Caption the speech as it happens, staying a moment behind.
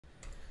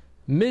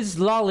Ms.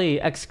 Lolly,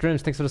 X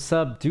Grims, thanks for the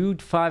sub.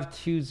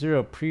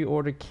 Dude520,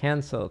 pre-order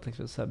cancel, thanks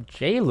for the sub.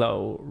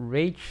 J-Lo,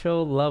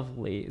 Rachel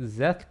Lovely,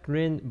 Zeth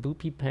Grin,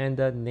 Boopy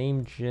Panda,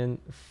 Name Jin,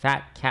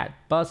 Fat Cat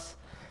Bus,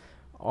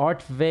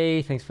 Art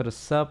Vey, thanks for the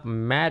sub.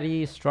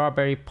 Maddie,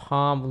 Strawberry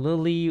Palm,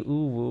 Lily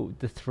Uwu,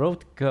 The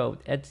Throat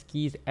Goat,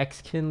 Edskis,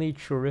 X Kinley,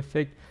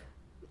 Terrific,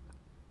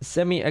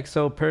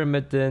 Semi-Exo,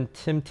 Pyramidin,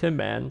 Tim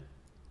Timman,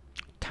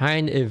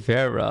 Tyne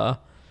Ivera,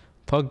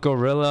 Pug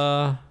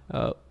Gorilla,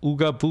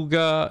 Ooga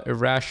Booga,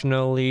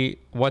 Irrationally,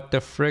 What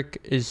the Frick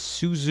is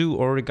Suzu,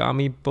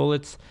 Origami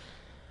Bullets,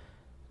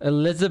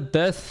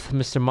 Elizabeth,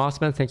 Mr.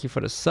 Mossman, thank you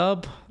for the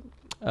sub.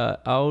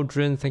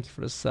 Aldrin, thank you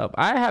for the sub.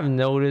 I have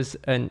noticed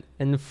an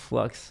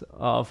influx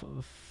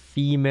of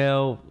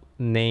female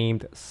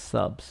named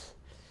subs.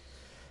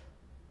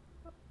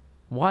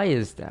 Why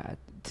is that?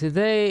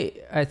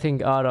 Today, I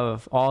think out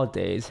of all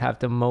days, have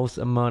the most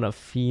amount of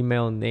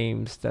female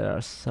names that are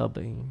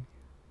subbing.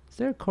 Is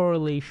there a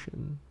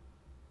correlation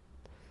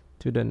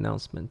to the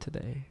announcement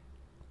today?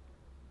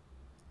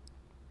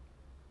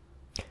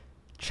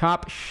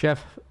 Chop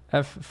Chef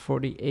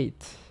F48.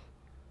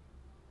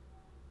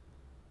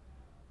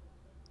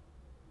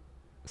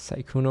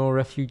 Sykkuno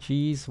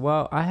refugees.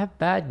 Well, I have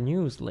bad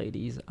news,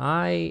 ladies.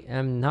 I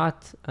am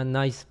not a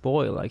nice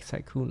boy like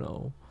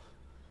Sykkuno.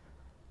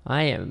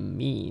 I am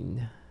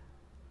mean.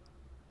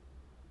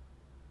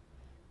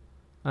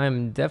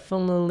 I'm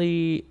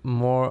definitely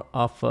more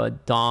of a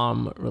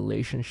dom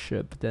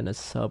relationship than a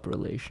sub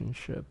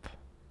relationship.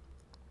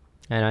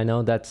 And I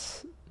know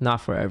that's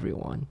not for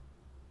everyone.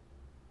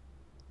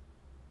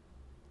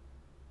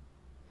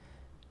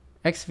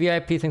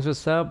 XVIP, thanks for the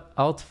sub.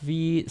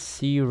 AltV,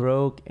 C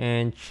Rogue,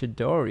 and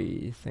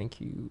Chidori,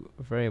 thank you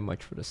very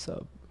much for the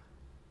sub.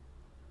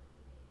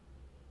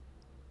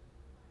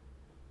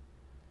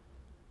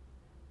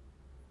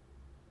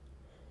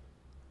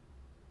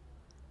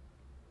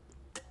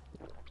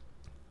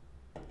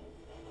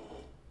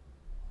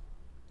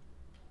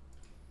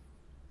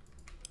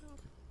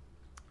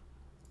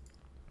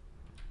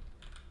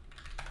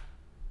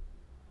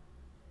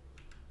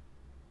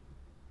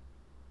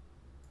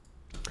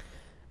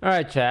 All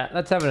right, chat.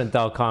 Let's have an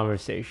adult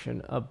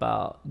conversation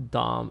about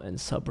dom and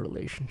sub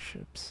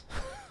relationships.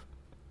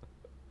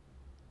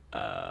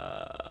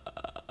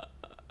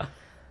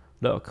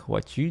 Look,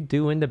 what you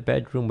do in the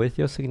bedroom with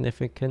your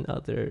significant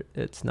other,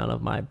 it's none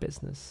of my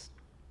business.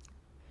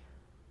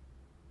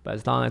 But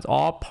as long as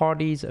all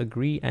parties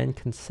agree and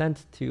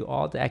consent to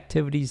all the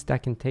activities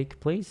that can take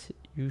place,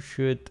 you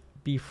should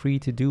be free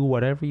to do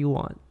whatever you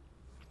want.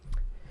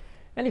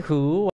 Anywho.